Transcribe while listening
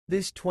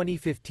This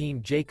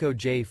 2015 Jayco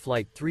Jay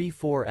Flight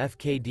 34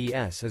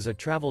 FKDS is a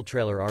travel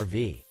trailer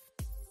RV.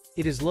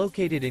 It is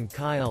located in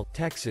Kyle,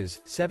 Texas,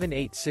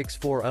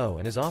 78640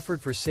 and is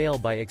offered for sale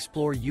by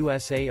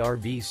ExploreUSA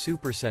RV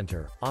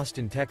Supercenter,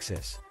 Austin,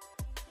 Texas.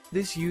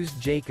 This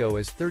used Jayco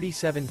is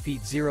 37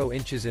 feet 0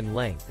 inches in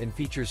length and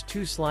features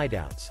 2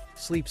 slideouts,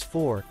 sleeps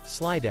 4,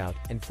 slideout,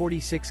 and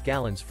 46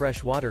 gallons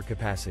fresh water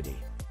capacity.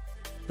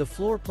 The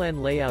floor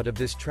plan layout of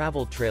this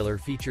travel trailer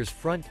features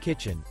front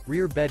kitchen,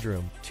 rear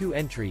bedroom, 2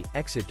 entry,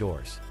 exit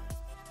doors.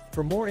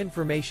 For more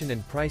information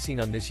and pricing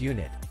on this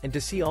unit, and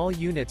to see all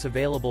units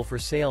available for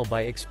sale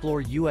by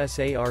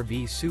ExploreUSA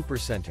RV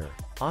Supercenter,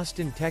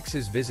 Austin,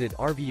 Texas, visit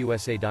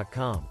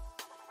RVUSA.com.